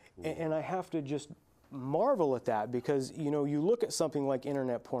 And I have to just marvel at that because, you know, you look at something like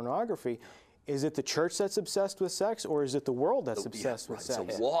internet pornography. Is it the church that's obsessed with sex, or is it the world that's obsessed with sex?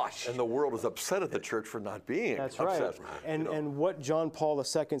 It's a wash. And the world is upset at the church for not being that's obsessed. Right. And what John Paul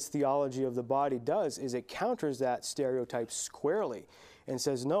II's theology of the body does is it counters that stereotype squarely and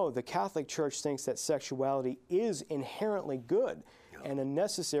says, no, the Catholic Church thinks that sexuality is inherently good and a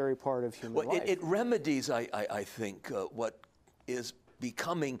necessary part of human life. It remedies, I think, what is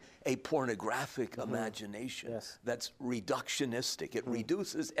becoming a pornographic imagination that's reductionistic. It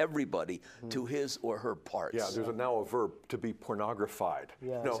reduces everybody to his or her parts. Yeah, there's now a verb, to be pornographied.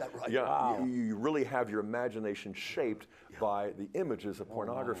 Yeah. No, Is that right? Yeah, Wow. you really have your imagination shaped by the images of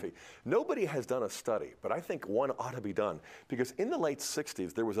pornography. Nobody has done a study, but I think one ought to be done, because in the late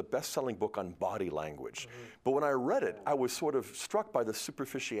 60s, there was a best-selling book on body language. But when I read it, I was sort of struck by the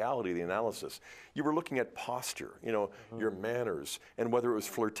superficiality of the analysis. You were looking at posture, you know, your manners, and whether it was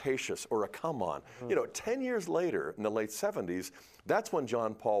flirtatious or a come-on. You know, 10 years later, in the late 70s, that's when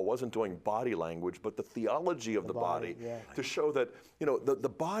John Paul wasn't doing body language, but the theology of the body to show that, you know, the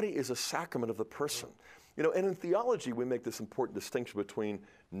body is a sacrament of the person. You know, and in theology, we make this important distinction between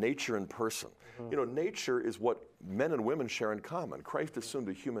nature and person. You know, nature is what men and women share in common. Christ assumed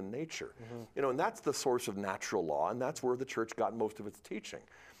a human nature. You know, and that's the source of natural law, and that's where the church got most of its teaching.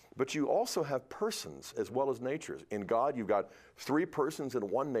 But you also have persons as well as natures. In God, you've got 3 persons in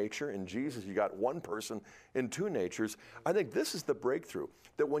one nature. In Jesus, you got 1 person in 2 natures. I think this is the breakthrough,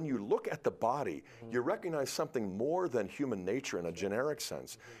 that when you look at the body, you recognize something more than human nature in a generic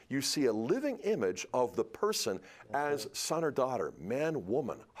sense. You see a living image of the person as son or daughter, man,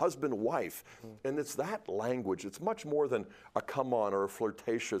 woman, husband, wife. And it's that language. It's much more than a come on or a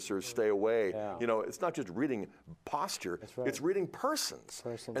flirtatious or stay away. You know, it's not just reading posture, it's reading persons.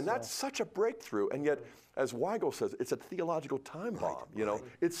 And that's such a breakthrough. And yet, as Weigel says, it's a theological time bomb. You know,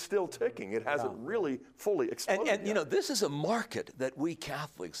 it's still ticking. It hasn't really fully exploded. And you know, this is a market that we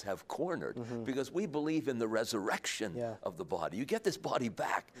Catholics have cornered because we believe in the resurrection of the body. You get this body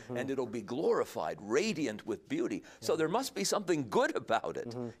back and it'll be glorified, radiant with beauty. So there must be something good about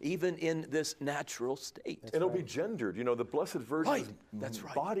it, even in this natural state. It'll be gendered. You know, the Blessed Virgin's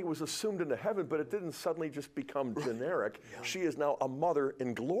body was assumed into heaven, but it didn't suddenly just become generic. She is now a mother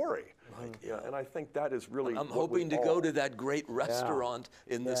in glory. Yeah, and I think that is really. I'm hoping to go to that great restaurant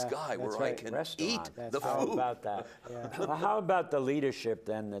in the sky where I can eat the food. How about that? Well, how about the leadership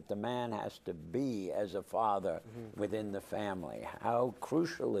then that the man has to be as a father within the family? How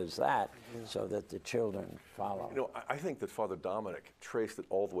crucial is that so that the children follow? You know, I think that Father Dominic traced it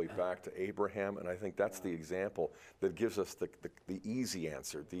all the way back to Abraham, and I think that's the example that gives us the easy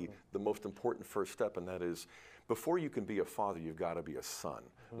answer, the most important first step, and that is, before you can be a father, you've got to be a son.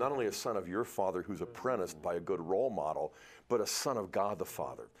 Not only a son of your father who's apprenticed by a good role model, but a son of God the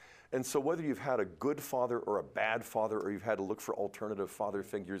Father. And so whether you've had a good father or a bad father, or you've had to look for alternative father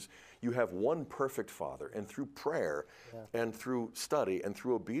figures, you have one perfect father. And through prayer and through study and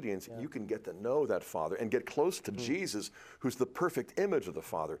through obedience, you can get to know that father and get close to Jesus, who's the perfect image of the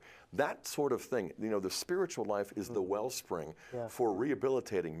Father. That sort of thing, you know, the spiritual life is the wellspring for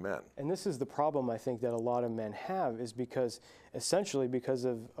rehabilitating men. And this is the problem, I think, that a lot of men have, is because, essentially because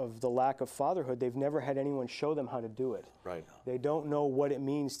of the lack of fatherhood, they've never had anyone show them how to do it. Right. They don't know what it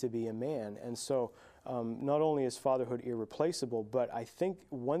means to be a man. And so not only is fatherhood irreplaceable, but I think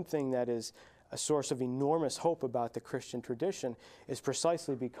one thing that is a source of enormous hope about the Christian tradition is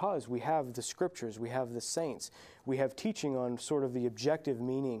precisely because we have the scriptures, we have the saints, we have teaching on sort of the objective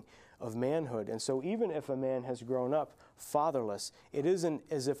meaning of manhood. And so even if a man has grown up fatherless, it isn't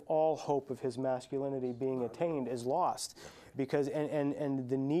as if all hope of his masculinity being attained is lost, because and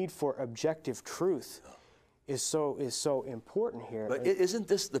the need for objective truth is so important here. But isn't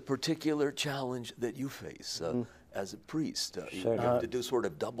this the particular challenge that you face as a priest? You have to do sort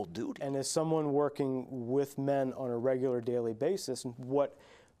of double duty. And as someone working with men on a regular daily basis, what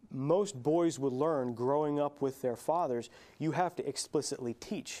most boys would learn growing up with their fathers, you have to explicitly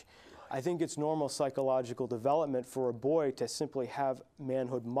teach. I think it's normal psychological development for a boy to simply have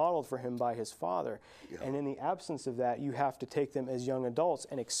manhood modeled for him by his father. And in the absence of that, you have to take them as young adults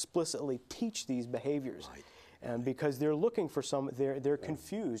and explicitly teach these behaviors. And because they're looking for they're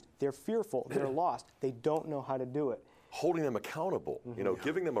confused, they're fearful, they're lost, they don't know how to do it. Holding them accountable, you know,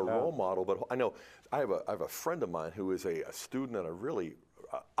 giving them a role model. But I know I have a friend of mine who is a student and a really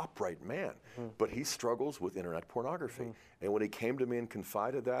upright man, but he struggles with internet pornography. And when he came to me and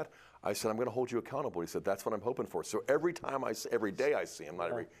confided that, I said, I'm going to hold you accountable. He said, that's what I'm hoping for. So every day I see him,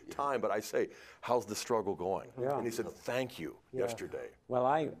 not every time, but I say, how's the struggle going? And he said, thank you, yesterday. Well,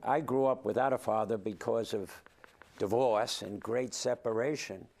 I grew up without a father because of divorce and great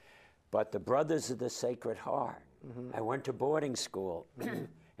separation, but the Brothers of the Sacred Heart. I went to boarding school,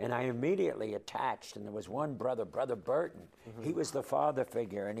 and I immediately attached, and there was one brother, Brother Burton. He was the father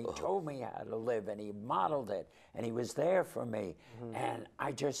figure, and he told me how to live, and he modeled it, and he was there for me, and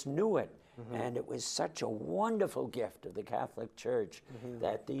I just knew it. And it was such a wonderful gift of the Catholic Church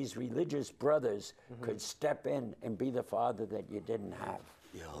that these religious brothers could step in and be the father that you didn't have.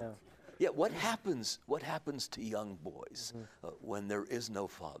 Yeah, what happens to young boys when there is no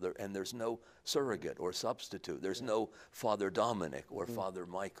father and there's no surrogate or substitute? There's no Father Dominic or Father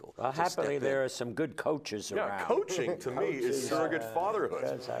Michael. Well, happily, there are some good coaches around. Yeah, coaching to me is surrogate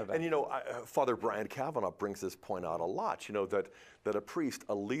fatherhood. And you know, Father Brian Kavanaugh brings this point out a lot, you know, that a priest,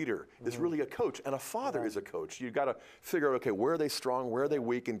 a leader, is really a coach, and a father is a coach. You've got to figure out, okay, where are they strong, where are they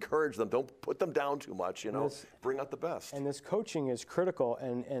weak, encourage them, don't put them down too much, you know, bring out the best. And this coaching is critical,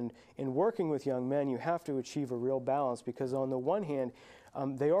 and in working with young men, you have to achieve a real balance, because on the one hand,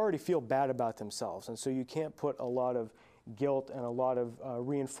 they already feel bad about themselves, and so you can't put a lot of guilt and a lot of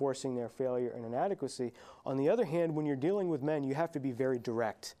reinforcing their failure and inadequacy. On the other hand, when you're dealing with men, you have to be very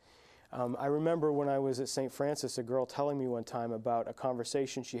direct. I remember when I was at St. Francis, a girl telling me one time about a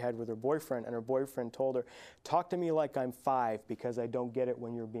conversation she had with her boyfriend, and her boyfriend told her, "Talk to me like I'm 5 because I don't get it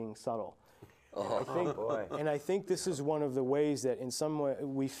when you're being subtle." And I think this is one of the ways that in some way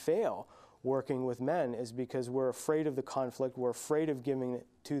we fail working with men, is because we're afraid of the conflict, we're afraid of giving it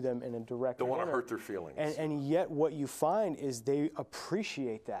to them in a direct manner. Don't want to hurt their feelings. And yet what you find is they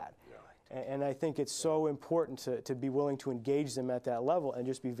appreciate that. And I think it's so important to be willing to engage them at that level and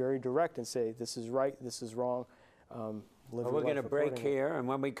just be very direct and say, this is right, this is wrong. We're going to break here, and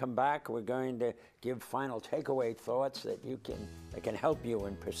when we come back, we're going to give final takeaway thoughts that can help you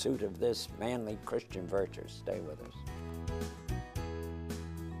in pursuit of this manly Christian virtue. Stay with us.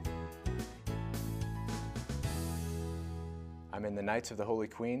 I'm in the Knights of the Holy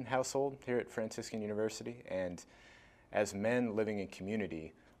Queen household here at Franciscan University, and as men living in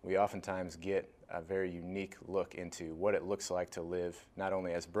community, we oftentimes get a very unique look into what it looks like to live not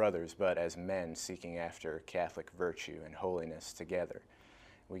only as brothers, but as men seeking after Catholic virtue and holiness together.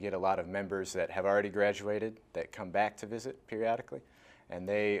 We get a lot of members that have already graduated that come back to visit periodically, and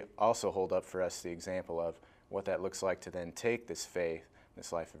they also hold up for us the example of what that looks like to then take this faith,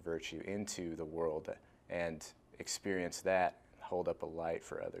 this life of virtue into the world and experience that, and hold up a light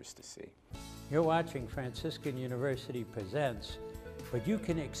for others to see. You're watching Franciscan University Presents, but you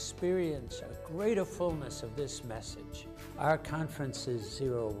can experience a greater fullness of this message. Our conferences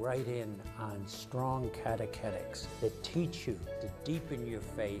zero right in on strong catechetics that teach you to deepen your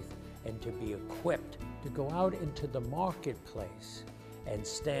faith and to be equipped to go out into the marketplace and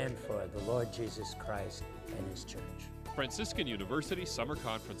stand for the Lord Jesus Christ and His church. Franciscan University Summer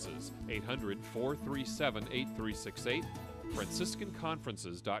Conferences, 800-437-8368,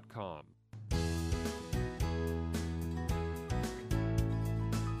 FranciscanConferences.com.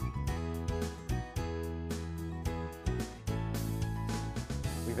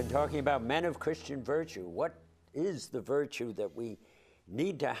 We've been talking about men of Christian virtue. What is the virtue that we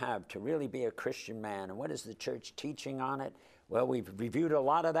need to have to really be a Christian man, and what is the church teaching on it? Well, we've reviewed a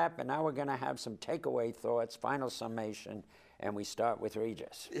lot of that, but now we're going to have some takeaway thoughts, final summation, and we start with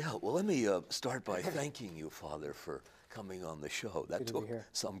Regis. Yeah, well, let me start by thanking you, Father, for coming on the show. That took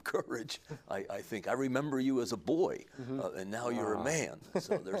some courage. I think I remember you as a boy, and now you're a man.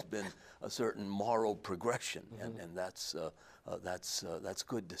 So there's been a certain moral progression, and that's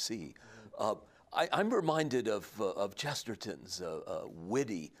good to see. I'm reminded of Chesterton's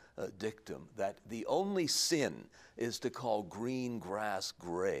witty dictum that the only sin is to call green grass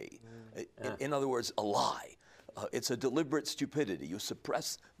gray. In other words, a lie. It's a deliberate stupidity. You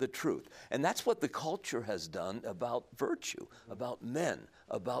suppress the truth. And that's what the culture has done about virtue, about men,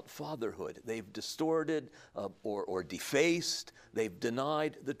 about fatherhood. They've distorted or defaced, they've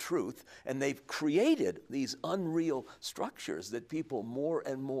denied the truth, and they've created these unreal structures that people more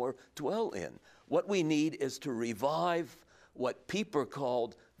and more dwell in. What we need is to revive what Pieper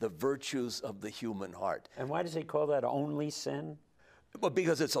called the virtues of the human heart. And why does he call that only sin? Well,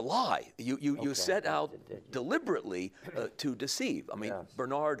 because it's a lie. You set out deliberately to deceive. I mean,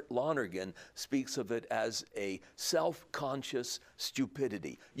 Bernard Lonergan speaks of it as a self-conscious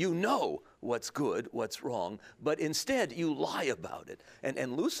stupidity. You know what's good, what's wrong, but instead you lie about it.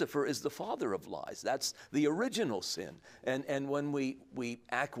 And Lucifer is the father of lies. That's the original sin. And when we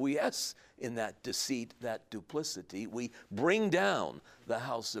acquiesce in that deceit, that duplicity, we bring down the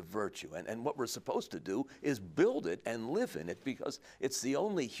house of virtue. And what we're supposed to do is build it and live in it, because it's the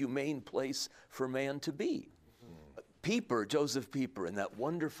only humane place for man to be. Pieper, Joseph Pieper, in that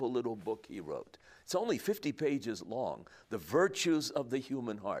wonderful little book he wrote, it's only 50 pages long, The Virtues of the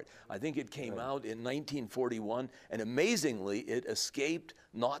Human Heart. I think it came out in 1941, and amazingly, it escaped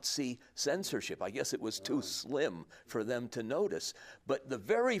Nazi censorship. I guess it was too slim for them to notice. But the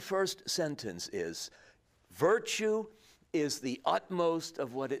very first sentence is, virtue is the utmost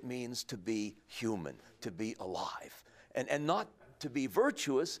of what it means to be human, to be alive. And not to be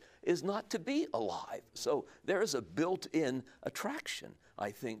virtuous is not to be alive. So there's a built-in attraction, I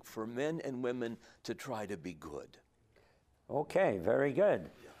think, for men and women to try to be good. Okay, very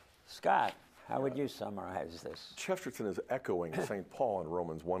good. Scott, how would you summarize this? Chesterton is echoing St. Paul in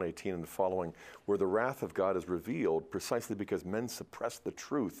Romans 1:18 and following, where the wrath of God is revealed precisely because men suppress the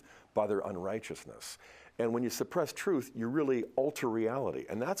truth by their unrighteousness. And when you suppress truth, you really alter reality.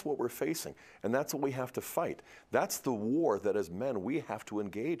 And that's what we're facing. And that's what we have to fight. That's the war that as men we have to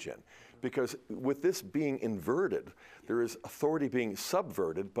engage in. Because with this being inverted, there is authority being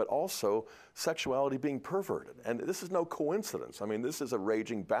subverted, but also sexuality being perverted. And this is no coincidence. I mean, this is a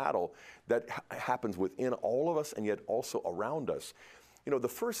raging battle that happens within all of us and yet also around us. You know, the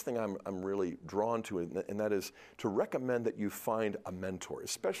first thing I'm really drawn to, and that is to recommend that you find a mentor,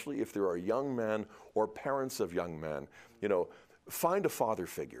 especially if there are young men or parents of young men. You know, find a father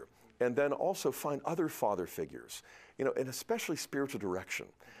figure, and then also find other father figures, you know, and especially spiritual direction.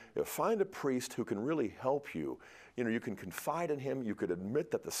 You know, find a priest who can really help you. You know, you can confide in him, you could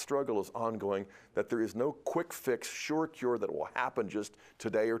admit that the struggle is ongoing, that there is no quick fix, sure cure that will happen just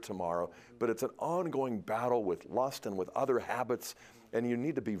today or tomorrow, but it's an ongoing battle with lust and with other habits. And you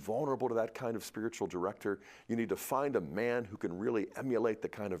need to be vulnerable to that kind of spiritual director. You need to find a man who can really emulate the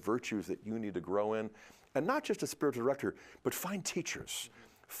kind of virtues that you need to grow in. And not just a spiritual director, but find teachers.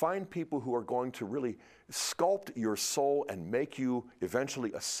 Find people who are going to really sculpt your soul and make you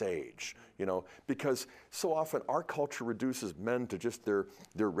eventually a sage, you know, because so often our culture reduces men to just their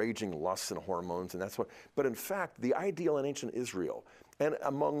raging lusts and hormones, and that's what, but in fact, the ideal in ancient Israel and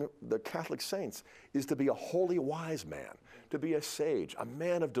among the Catholic saints is to be a holy wise man, to be a sage, a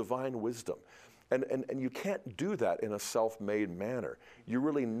man of divine wisdom. And you can't do that in a self-made manner. You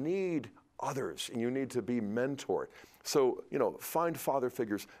really need others, and you need to be mentored. So, you know, find father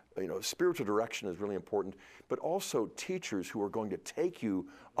figures. You know, spiritual direction is really important, but also teachers who are going to take you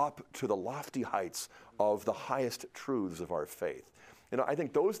up to the lofty heights of the highest truths of our faith. You know, I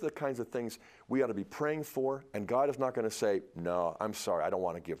think those are the kinds of things we ought to be praying for, and God is not going to say, no, I'm sorry, I don't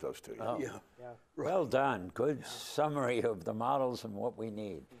want to give those to you. Oh. Yeah. Well done. Good summary of the models and what we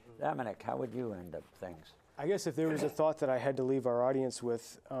need. Dominic, how would you end up things? I guess if there was a thought that I had to leave our audience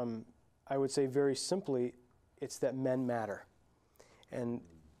with, I would say very simply, it's that men matter. And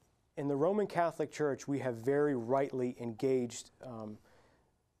in the Roman Catholic Church, we have very rightly engaged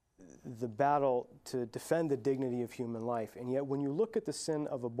the battle to defend the dignity of human life. And yet when you look at the sin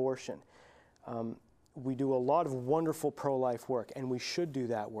of abortion, we do a lot of wonderful pro-life work, and we should do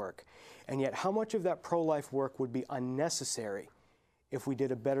that work. And yet, how much of that pro-life work would be unnecessary if we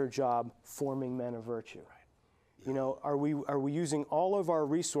did a better job forming men of virtue? You know, are we using all of our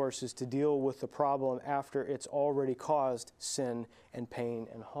resources to deal with the problem after it's already caused sin and pain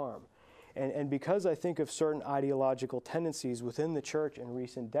and harm? And because I think of certain ideological tendencies within the church in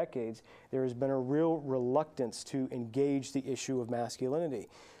recent decades, there has been a real reluctance to engage the issue of masculinity.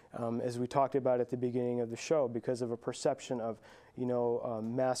 As we talked about at the beginning of the show, because of a perception of, you know,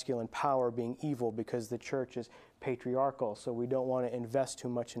 masculine power being evil, because the church is patriarchal, so we don't want to invest too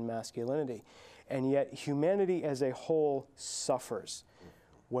much in masculinity. And yet humanity as a whole suffers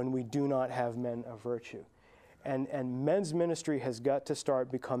when we do not have men of virtue. And men's ministry has got to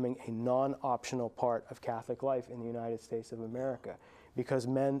start becoming a non-optional part of Catholic life in the United States of America, because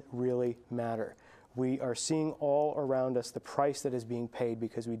men really matter. We are seeing all around us the price that is being paid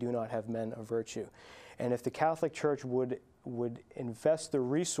because we do not have men of virtue. And if the Catholic Church would invest the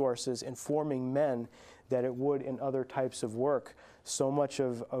resources in forming men that it would in other types of work, so much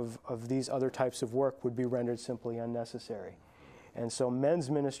of these other types of work would be rendered simply unnecessary. And so men's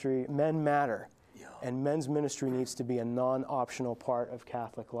ministry, men matter. And men's ministry needs to be a non-optional part of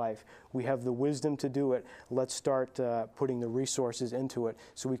Catholic life. We have the wisdom to do it. Let's start putting the resources into it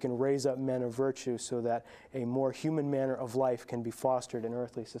so we can raise up men of virtue so that a more human manner of life can be fostered in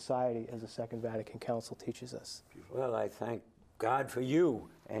earthly society, as the Second Vatican Council teaches us. Well, I thank God for you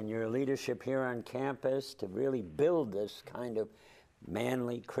and your leadership here on campus to really build this kind of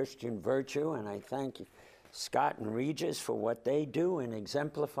manly Christian virtue, and I thank you, Scott and Regis, for what they do in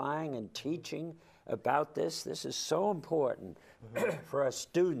exemplifying and teaching about this. This is so important for our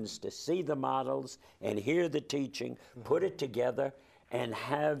students to see the models and hear the teaching, put it together, and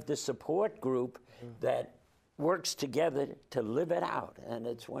have the support group that works together to live it out. And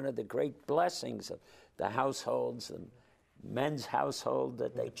it's one of the great blessings of the households, and men's household,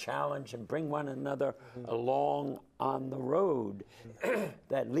 that they challenge and bring one another along on the road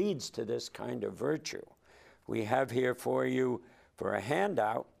that leads to this kind of virtue. We have here for you, for a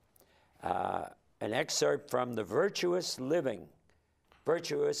handout, an excerpt from The Virtuous Living.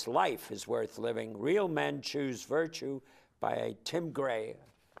 Virtuous Life is Worth Living. Real Men Choose Virtue by Tim Gray,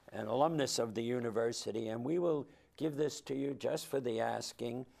 an alumnus of the university. And we will give this to you just for the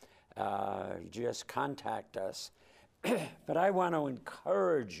asking. Just contact us. But I want to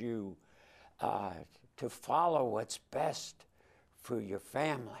encourage you to follow what's best for your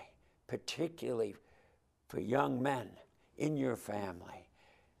family, particularly for young men in your family,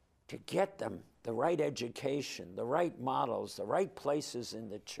 to get them the right education, the right models, the right places in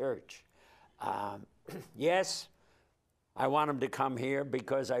the church. Yes, I want them to come here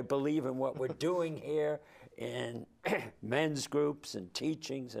because I believe in what we're doing here in men's groups and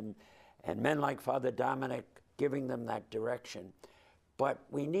teachings, and men like Father Dominic giving them that direction. But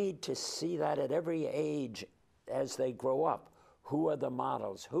we need to see that at every age as they grow up. Who are the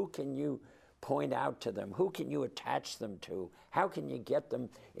models? Who can you point out to them? Who can you attach them to? How can you get them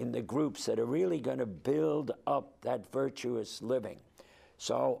in the groups that are really going to build up that virtuous living?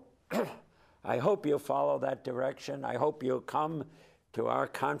 So I hope you'll follow that direction. I hope you'll come to our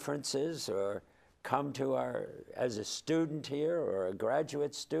conferences, or come to our, as a student here, or a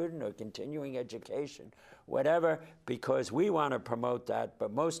graduate student, or continuing education, whatever, because we want to promote that,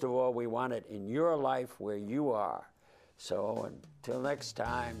 but most of all, we want it in your life where you are. So until next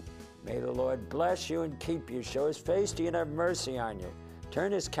time, may the Lord bless you and keep you, show his face to you and have mercy on you,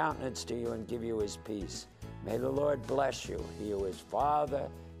 turn his countenance to you and give you his peace. May the Lord bless you, he who is Father,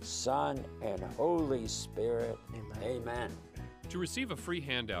 Son, and Holy Spirit. Amen. Amen. To receive a free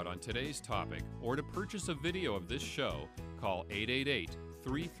handout on today's topic, or to purchase a video of this show, call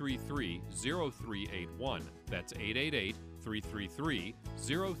 888-333-0381. That's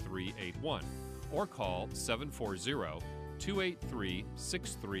 888-333-0381. Or call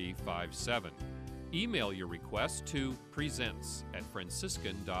 740-283-6357. Email your request to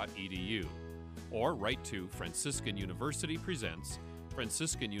presents@franciscan.edu. Or write to Franciscan University Presents,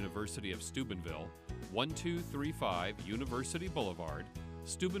 Franciscan University of Steubenville, 1235 University Boulevard,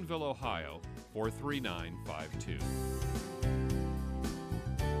 Steubenville, Ohio, 43952.